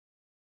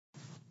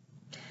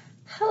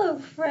Hello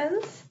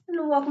friends,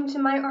 and welcome to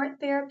my art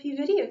therapy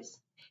videos.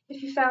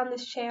 If you found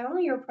this channel,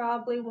 you're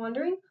probably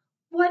wondering,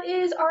 what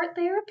is art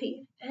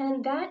therapy?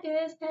 And that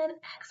is an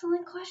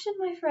excellent question,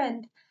 my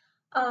friend.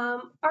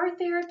 Art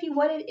therapy,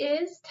 what it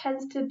is,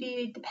 tends to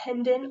be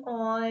dependent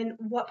on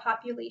what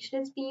population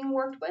it's being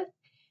worked with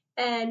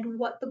and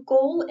what the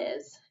goal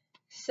is.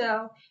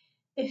 So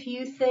if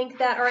you think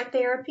that art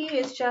therapy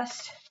is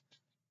just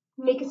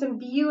making some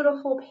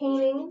beautiful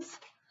paintings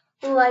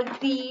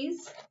like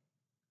these,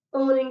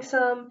 owning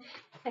some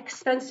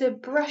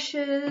expensive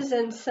brushes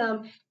and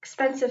some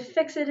expensive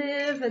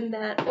fixative, and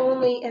that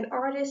only an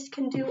artist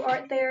can do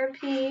art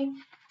therapy.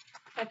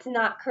 That's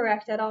not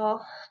correct at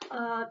all.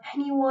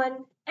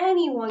 Anyone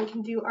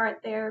can do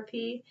art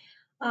therapy.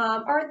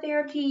 Art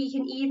therapy, you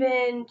can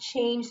even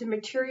change the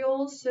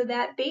materials so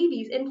that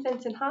babies,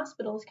 infants in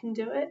hospitals can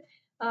do it.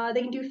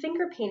 They can do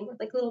finger painting with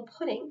like little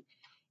pudding.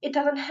 It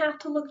doesn't have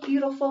to look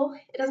beautiful.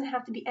 It doesn't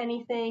have to be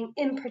anything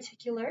in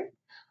particular.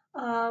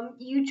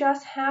 You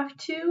just have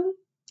to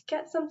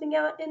get something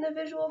out in a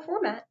visual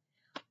format.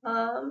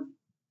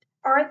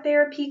 Art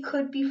therapy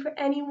could be for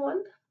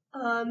anyone.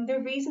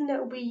 The reason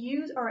that we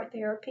use art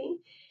therapy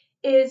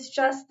is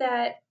just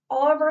that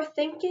all of our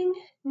thinking,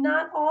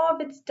 not all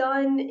of it's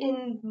done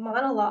in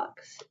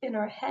monologues in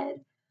our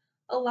head.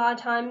 A lot of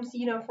times,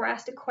 if we're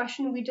asked a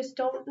question, we just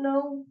don't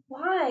know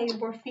why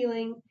we're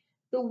feeling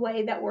the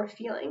way that we're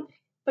feeling.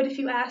 But if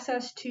you ask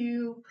us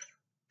to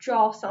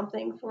draw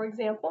something, for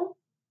example,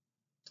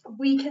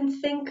 we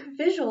can think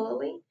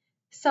visually.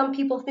 Some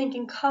people think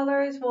in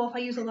colors. Well, if I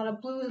use a lot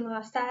of blues and a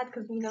lot of sad,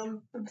 because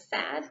I'm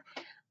sad.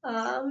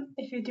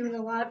 If you're doing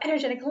a lot of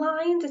energetic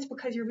lines, it's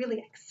because you're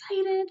really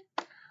excited.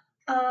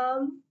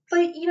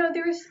 But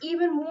there's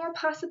even more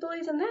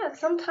possibilities than that.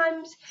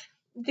 Sometimes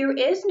there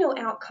is no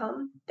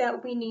outcome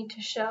that we need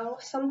to show.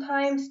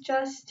 Sometimes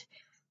just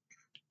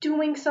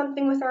doing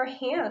something with our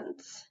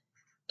hands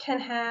can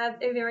have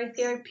a very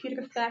therapeutic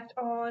effect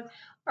on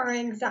our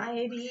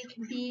anxiety. It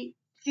can be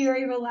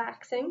very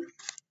relaxing.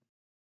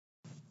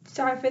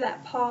 Sorry for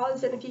that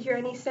pause, and if you hear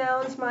any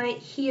sounds, my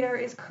heater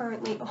is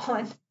currently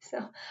on,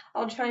 so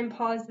I'll try and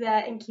pause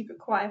that and keep it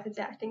quiet if it's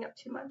acting up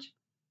too much.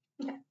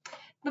 Okay,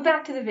 but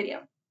back to the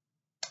video.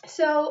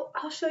 So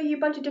I'll show you a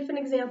bunch of different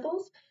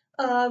examples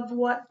of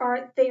what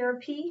art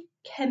therapy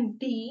can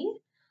be.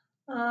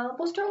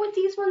 We'll start with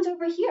these ones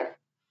over here.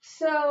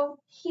 So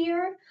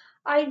here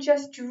I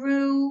just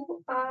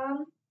drew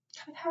how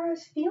I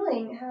was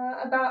feeling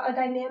about a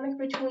dynamic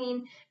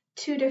between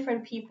two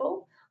different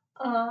people.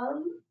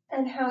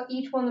 And how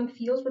each one of them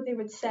feels, what they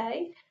would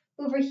say.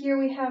 Over here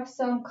we have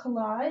some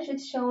collage.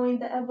 It's showing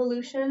the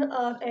evolution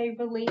of a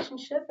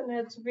relationship, and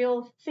it's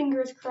real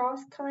fingers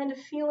crossed kind of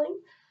feeling.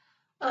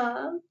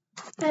 And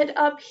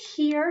up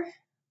here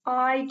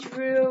I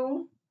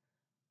drew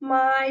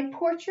my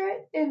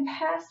portrait in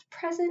past,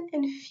 present,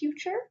 and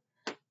future.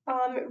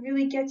 It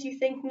really gets you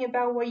thinking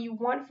about what you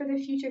want for the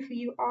future, who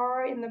you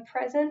are in the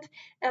present.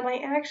 And I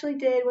actually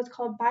did what's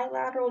called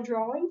bilateral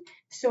drawing.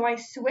 So I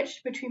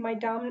switched between my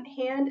dominant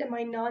hand and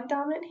my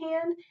non-dominant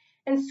hand,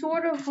 and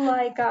sort of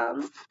like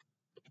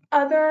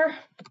other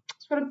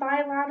sort of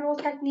bilateral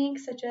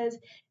techniques, such as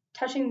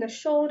touching the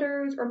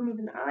shoulders or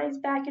moving the eyes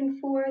back and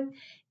forth.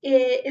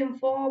 It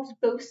involves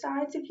both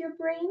sides of your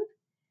brain.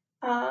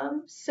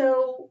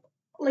 So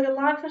like a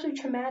lot of especially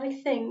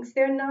traumatic things,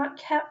 they're not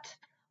kept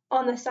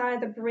on the side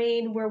of the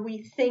brain where we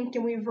think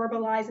and we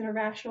verbalize in a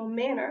rational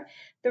manner.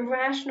 The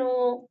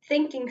rational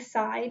thinking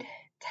side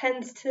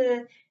tends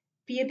to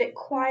be a bit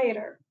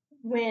quieter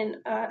when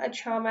a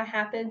trauma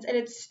happens, and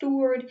it's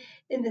stored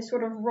in this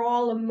sort of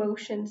raw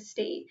emotion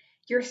state.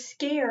 You're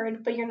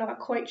scared, but you're not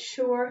quite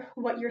sure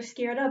what you're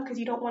scared of because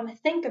you don't want to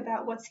think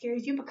about what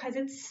scares you because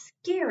it's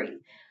scary.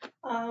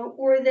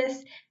 Or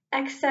this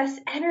excess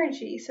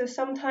energy. So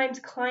sometimes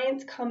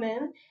clients come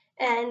in,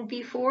 and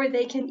before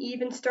they can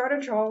even start a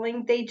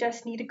drawing, they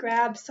just need to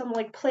grab some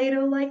like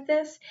Play-Doh like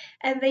this,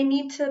 and they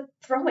need to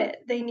throw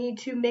it. They need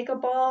to make a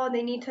ball, and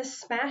they need to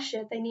smash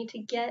it. They need to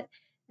get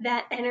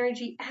that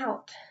energy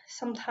out.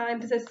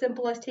 Sometimes it's as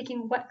simple as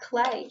taking wet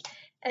clay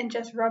and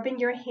just rubbing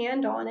your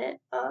hand on it,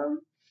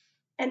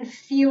 and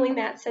feeling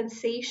that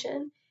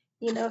sensation.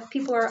 If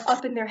people are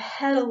up in their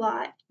head a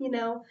lot,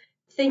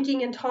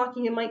 thinking and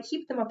talking, it might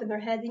keep them up in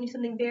their head. They need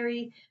something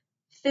very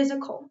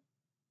physical.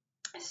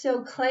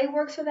 So clay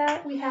works for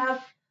that. We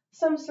have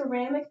some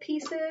ceramic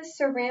pieces.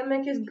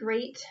 Ceramic is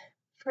great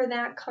for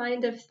that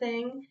kind of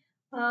thing.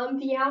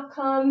 The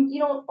outcome, you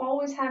don't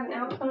always have an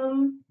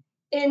outcome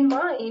in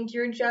mind.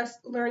 You're just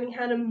learning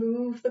how to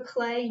move the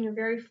clay, and you're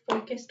very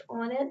focused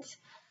on it.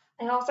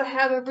 I also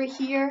have over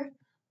here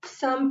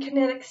some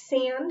kinetic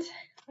sand.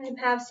 I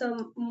have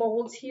some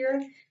molds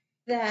here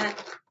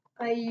that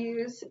I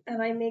use,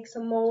 and I make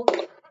some molds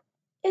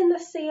in the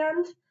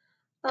sand.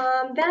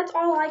 That's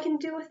all I can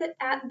do with it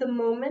at the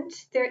moment.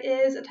 There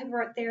is a type of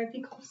art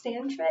therapy called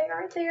sand tray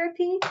art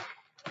therapy,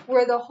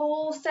 where the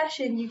whole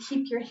session you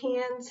keep your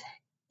hands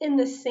in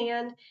the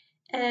sand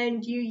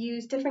and you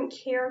use different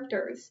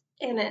characters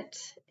in it.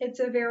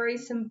 It's a very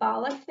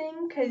symbolic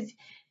thing because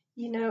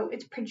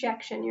it's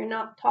projection. You're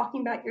not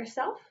talking about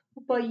yourself,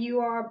 but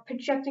you are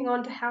projecting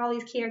onto how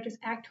these characters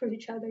act towards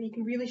each other. You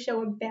can really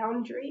show a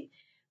boundary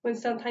when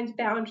sometimes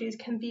boundaries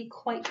can be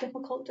quite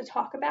difficult to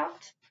talk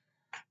about.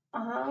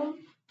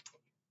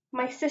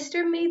 My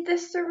sister made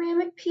this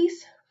ceramic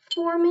piece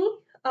for me.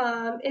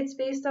 It's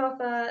based off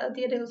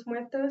Dia de los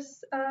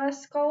Muertos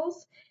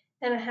skulls,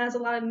 and it has a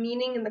lot of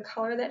meaning in the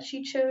color that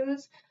she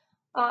chose.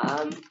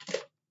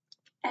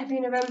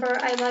 Every November,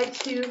 I like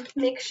to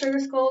make sugar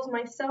skulls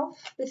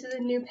myself. This is a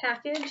new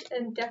package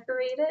and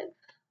decorate it.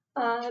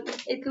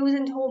 It goes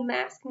into whole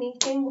mask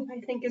making, which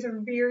I think is a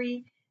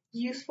very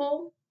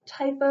useful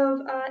type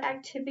of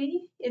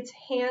activity. It's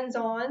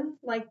hands-on,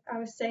 like I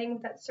was saying,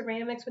 with that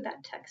ceramics, with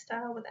that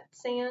textile, with that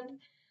sand.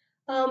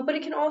 But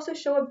it can also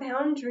show a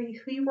boundary,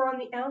 who you are on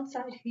the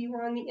outside, who you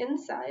are on the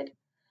inside.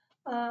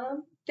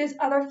 There's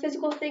other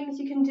physical things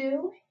you can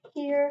do.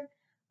 Here,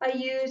 I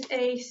used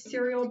a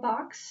cereal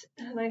box,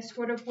 and I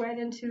sort of went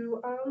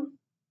into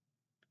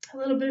a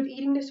little bit of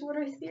eating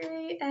disorder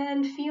theory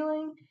and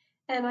feeling,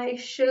 and I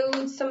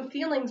showed some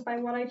feelings by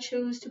what I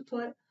chose to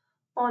put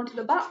onto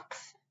the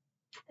box.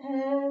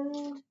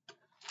 And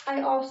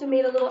I also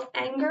made a little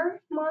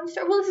anger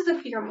monster. Well, this is a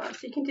fear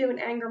monster. You can do an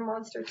anger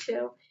monster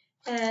too.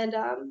 And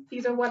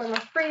these are what I'm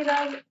afraid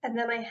of. And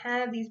then I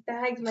have these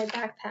bags in my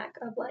backpack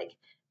of like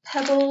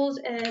pebbles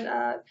and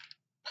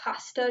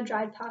pasta,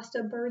 dried pasta,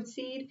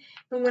 birdseed.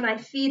 And when I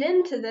feed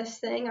into this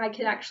thing, I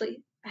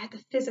have to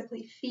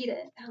physically feed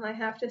it. And I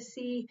have to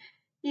see,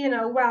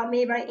 wow,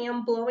 maybe I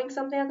am blowing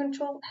something out of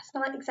control. That's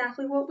not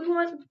exactly what we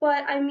want.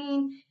 But I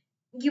mean,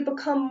 you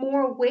become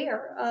more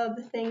aware of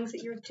the things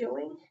that you're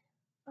doing.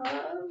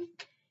 You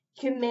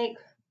can make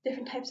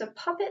different types of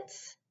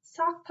puppets.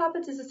 Sock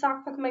puppets is a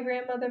sock puppet my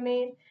grandmother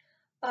made.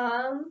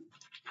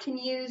 Can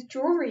use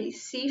jewelry,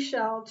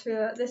 seashell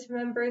this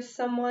remembers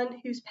someone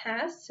who's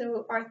passed,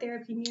 so art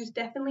therapy used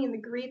definitely in the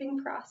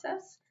grieving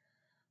process.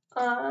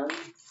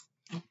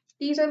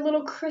 These are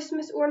little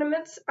Christmas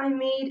ornaments I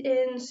made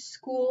in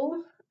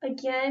school.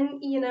 Again,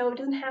 it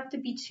doesn't have to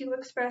be too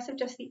expressive,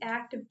 just the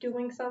act of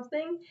doing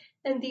something.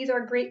 And these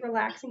are a great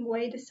relaxing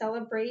way to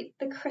celebrate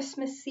the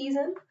Christmas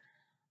season.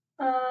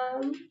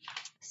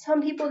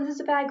 Some people, this is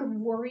a bag of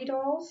worry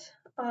dolls.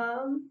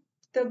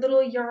 They're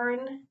little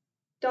yarn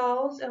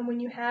dolls, and when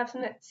you have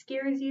something that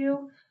scares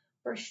you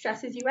or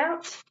stresses you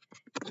out,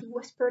 you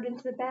whisper it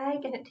into the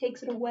bag and it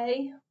takes it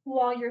away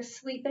while you're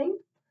sleeping.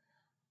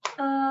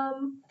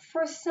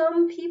 For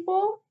some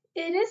people,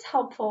 it is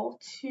helpful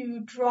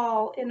to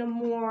draw in a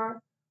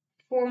more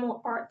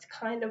formal arts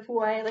kind of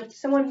way. Like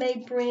someone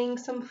may bring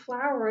some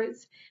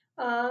flowers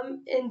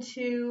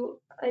into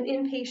an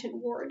inpatient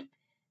ward,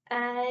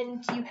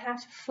 and you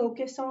have to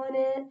focus on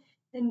it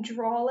and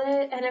draw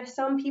it. And if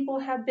some people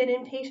have been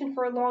inpatient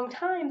for a long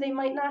time, they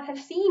might not have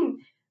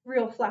seen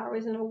real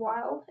flowers in a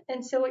while.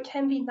 And so it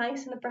can be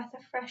nice and a breath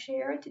of fresh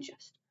air to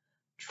just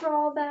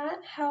draw that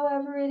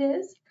however it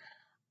is.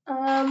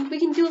 We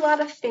can do a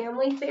lot of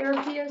family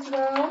therapy as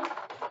well.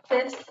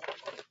 This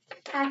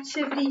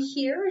activity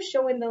here is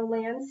showing the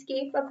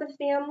landscape of the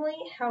family,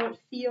 how it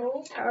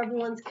feels, how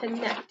everyone's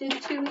connected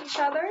to each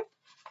other.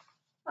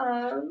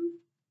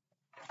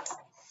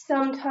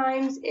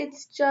 Sometimes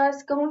it's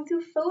just going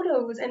through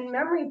photos and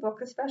memory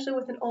books, especially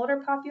with an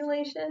older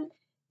population.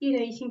 You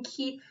can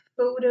keep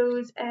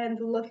photos and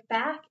look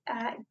back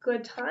at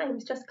good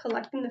times. Just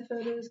collecting the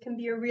photos can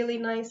be a really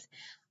nice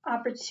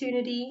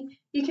opportunity.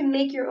 You can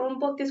make your own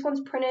book. This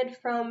one's printed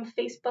from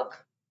Facebook,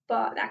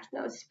 but actually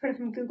no, it's printed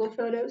from Google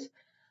Photos.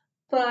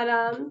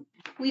 But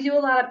we do a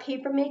lot of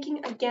paper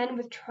making, again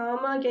with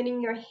trauma, getting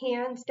your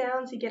hands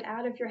down to get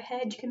out of your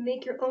head. You can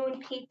make your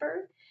own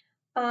paper.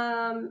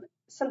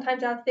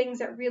 Sometimes out of things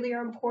that really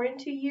are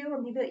important to you,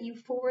 or maybe that you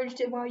foraged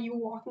it while you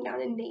were walking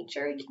out in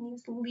nature. You can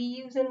use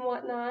leaves and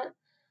whatnot.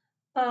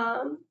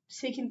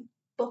 So you can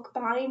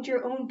bookbind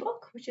your own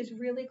book, which is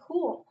really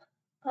cool.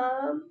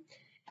 You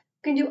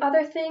can do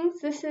other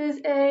things. This is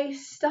a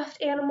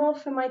stuffed animal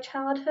from my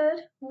childhood.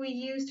 We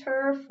used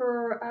her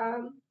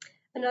for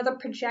another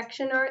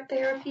projection art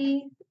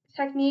therapy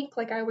technique,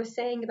 like I was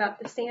saying about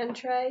the sand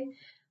tray.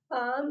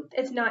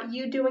 It's not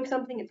you doing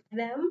something, it's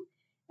them.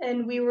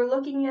 And I was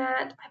looking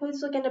at, I don't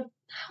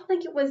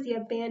think it was the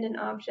abandoned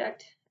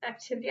object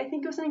activity. I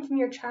think it was something from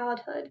your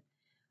childhood.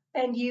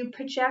 And you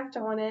project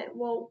on it,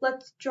 well,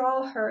 let's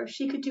draw her. If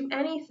she could do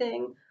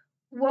anything,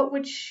 what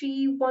would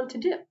she want to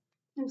do?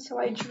 And so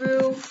I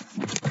drew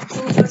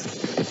over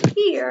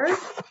here,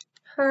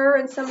 her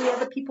and some of the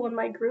other people in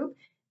my group.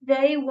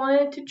 They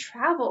wanted to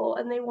travel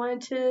and they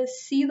wanted to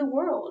see the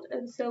world.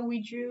 And so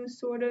we drew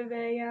sort of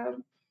a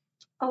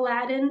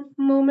Aladdin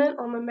moment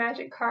on the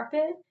magic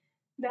carpet.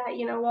 That,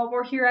 while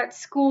we're here at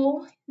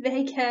school,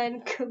 they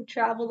can go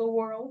travel the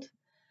world.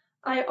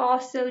 I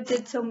also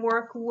did some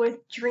work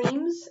with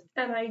dreams,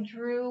 and I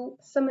drew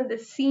some of the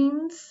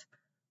scenes,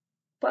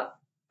 but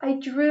I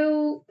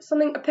drew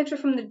a picture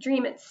from the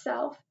dream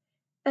itself,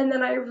 and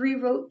then I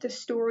rewrote the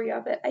story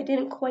of it. I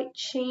didn't quite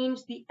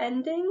change the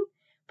ending,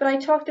 but I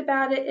talked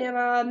about it in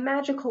a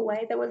magical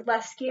way that was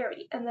less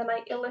scary, and then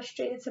I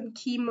illustrated some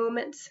key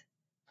moments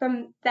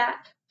from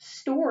that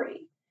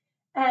story.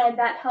 And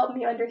that helped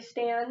me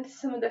understand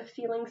some of the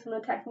feelings and the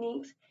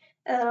techniques.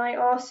 And I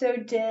also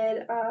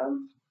did, I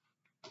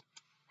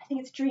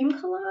think it's dream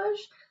collage,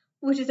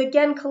 which is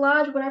again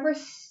collage, whatever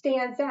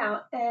stands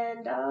out.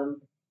 And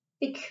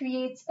it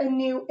creates a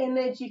new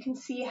image. You can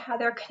see how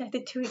they're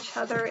connected to each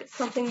other. It's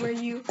something where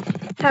you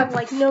have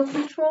like no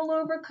control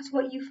over, because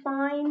what you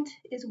find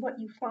is what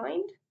you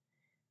find.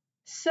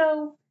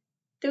 So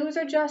those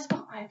are just,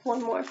 oh, I have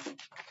one more.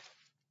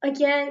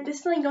 Again, this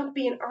is something you don't have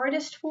to be an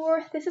artist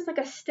for. This is like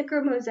a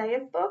sticker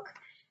mosaic book.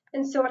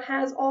 And so it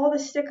has all the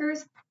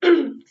stickers,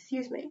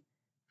 excuse me,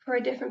 for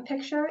a different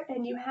picture,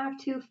 and you have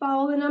to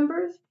follow the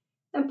numbers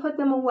and put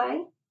them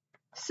away.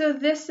 So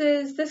this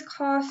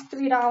costs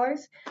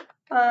 $3.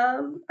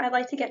 I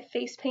like to get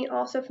face paint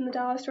also from the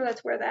dollar store.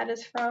 That's where that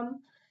is from.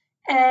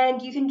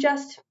 And you can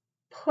just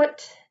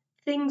put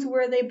things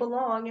where they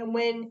belong. And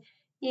when,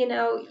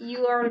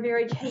 you are in a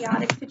very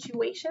chaotic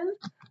situation,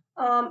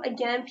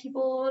 again,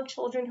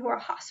 children who are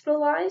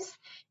hospitalized,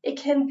 it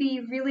can be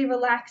really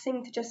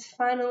relaxing to just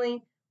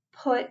finally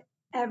put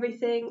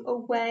everything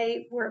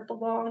away where it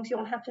belongs. You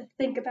don't have to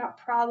think about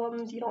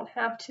problems. You don't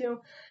have to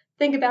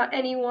think about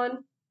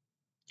anyone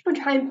or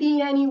try and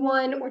be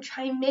anyone or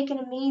try and make an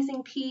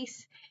amazing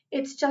piece.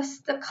 It's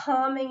just the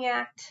calming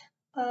act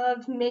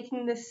of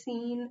making the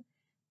scene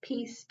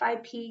piece by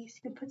piece.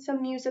 You can put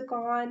some music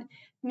on.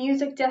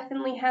 Music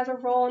definitely has a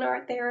role in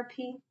art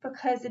therapy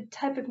because the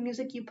type of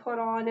music you put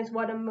on is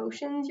what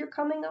emotions you're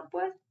coming up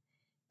with.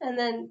 And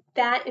then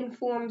that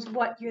informs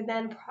what you're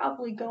then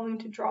probably going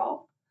to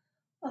draw.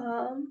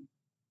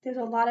 There's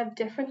a lot of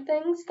different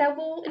things that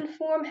will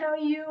inform how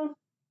you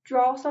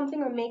draw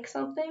something or make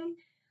something.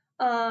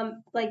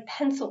 Like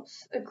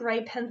pencils,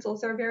 gray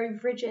pencils are very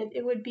rigid.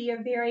 It would be a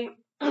very,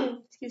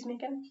 excuse me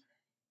again,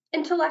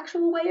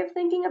 intellectual way of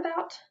thinking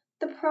about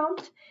the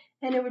prompt,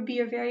 and it would be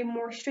a very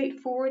more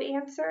straightforward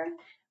answer.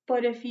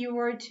 But if you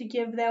were to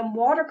give them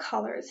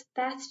watercolors,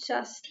 that's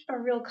just a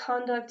real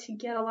conduct to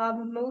get a lot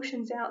of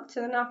emotions out. So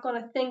they're not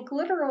going to think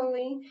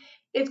literally.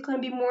 It's going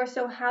to be more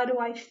so, how do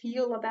I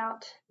feel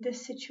about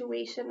this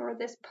situation or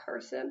this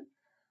person?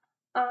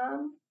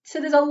 So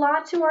there's a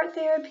lot to art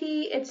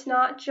therapy. It's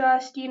not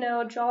just,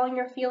 drawing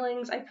your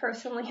feelings. I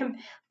personally am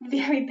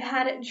very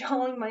bad at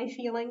drawing my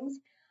feelings.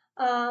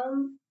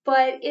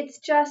 But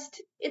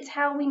it's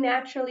how we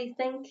naturally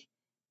think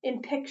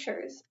in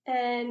pictures.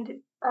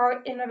 And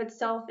art in of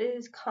itself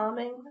is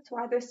calming. That's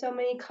why there's so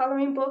many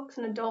coloring books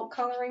and adult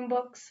coloring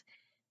books.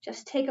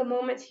 Just take a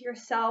moment to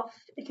yourself.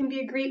 It can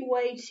be a great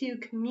way to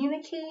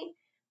communicate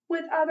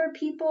with other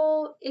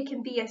people. It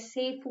can be a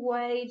safe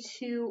way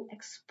to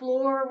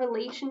explore a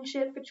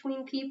relationship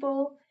between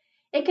people.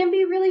 It can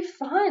be really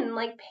fun,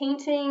 like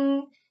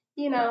painting,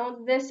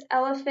 this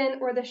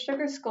elephant or the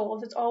sugar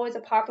skulls. It's always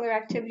a popular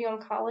activity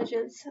on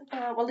colleges,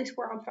 well, at least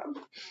where I'm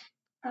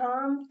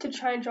from, to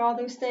try and draw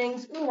those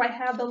things. Ooh, I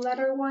have the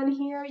letter one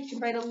here. You can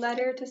write a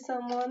letter to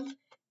someone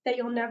that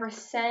you'll never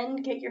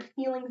send, get your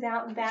feelings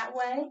out that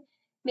way.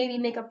 Maybe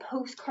make a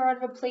postcard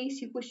of a place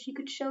you wish you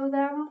could show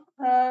them.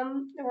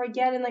 Or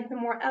again, in like the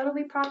more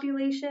elderly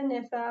population,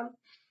 if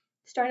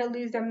starting to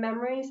lose their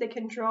memories, they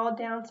can draw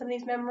down some of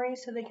these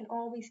memories so they can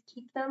always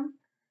keep them.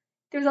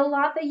 There's a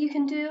lot that you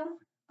can do.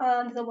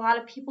 There's a lot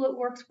of people it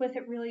works with.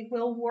 It really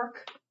will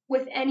work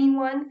with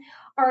anyone,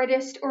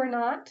 artist or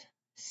not.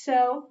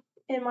 So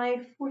in my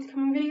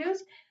forthcoming videos,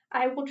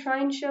 I will try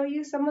and show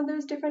you some of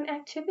those different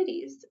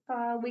activities.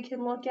 We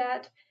can look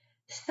at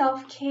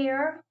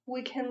self-care.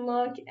 We can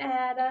look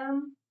at,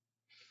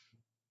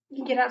 you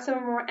can get out some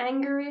of our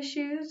anger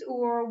issues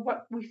or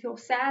what we feel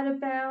sad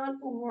about,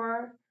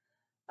 or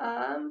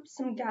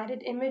some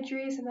guided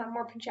imagery, some of that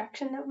more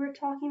projection that we were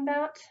talking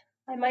about.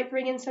 I might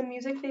bring in some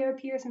music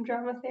therapy or some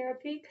drama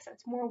therapy because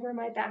that's more where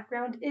my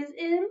background is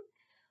in.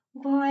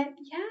 But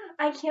yeah,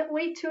 I can't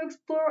wait to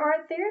explore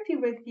art therapy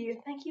with you.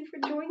 Thank you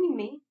for joining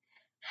me.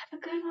 Have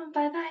a good one.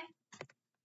 Bye bye.